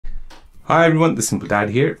Hi everyone, the Simple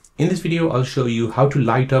Dad here. In this video, I'll show you how to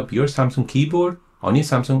light up your Samsung keyboard on your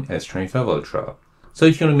Samsung S25 Ultra. So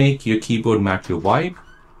if you want to make your keyboard match your vibe,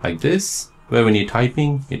 like this, where when you're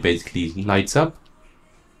typing, it basically lights up,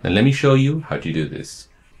 then let me show you how to do this.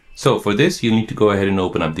 So for this, you need to go ahead and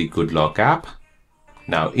open up the Good Lock app.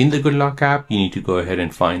 Now in the Good Lock app, you need to go ahead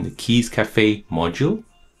and find the Keys Cafe module,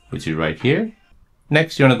 which is right here.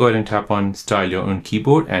 Next, you want to go ahead and tap on Style Your Own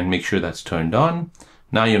Keyboard and make sure that's turned on.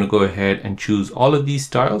 Now you want to go ahead and choose all of these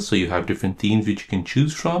styles, so you have different themes which you can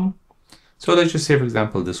choose from. So let's just say, for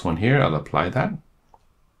example, this one here, I'll apply that.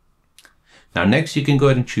 Now next you can go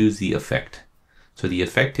ahead and choose the effect. So the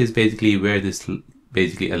effect is basically where this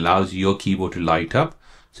basically allows your keyboard to light up.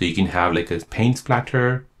 So you can have like a paint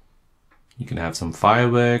splatter, you can have some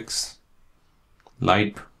fireworks,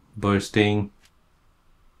 light bursting,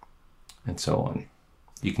 and so on.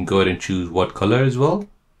 You can go ahead and choose what color as well.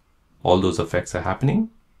 All those effects are happening.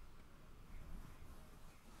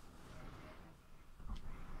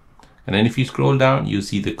 And then if you scroll down, you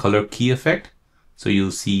see the color key effect. So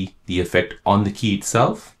you'll see the effect on the key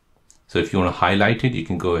itself. So if you want to highlight it, you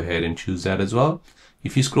can go ahead and choose that as well.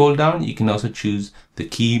 If you scroll down, you can also choose the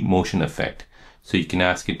key motion effect. So you can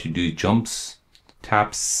ask it to do jumps,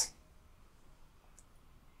 taps,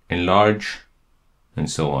 enlarge, and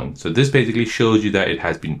so on. So this basically shows you that it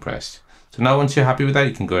has been pressed. So now once you're happy with that,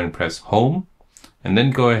 you can go ahead and press home and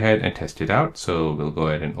then go ahead and test it out. So we'll go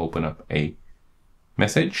ahead and open up a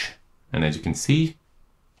message. And as you can see,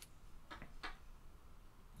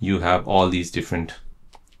 you have all these different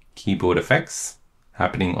keyboard effects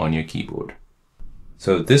happening on your keyboard.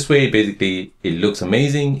 So this way, basically, it looks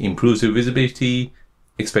amazing, improves your visibility,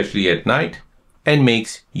 especially at night, and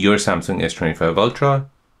makes your Samsung S25 Ultra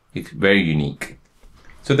very unique.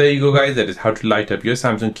 So there you go, guys. That is how to light up your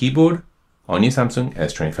Samsung keyboard on your Samsung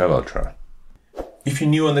S25 Ultra. If you're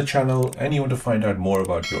new on the channel and you want to find out more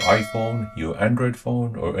about your iPhone, your Android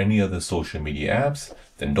phone, or any other social media apps,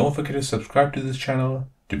 then don't forget to subscribe to this channel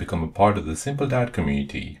to become a part of the Simple Dad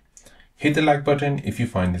community. Hit the like button if you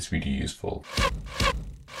find this video useful.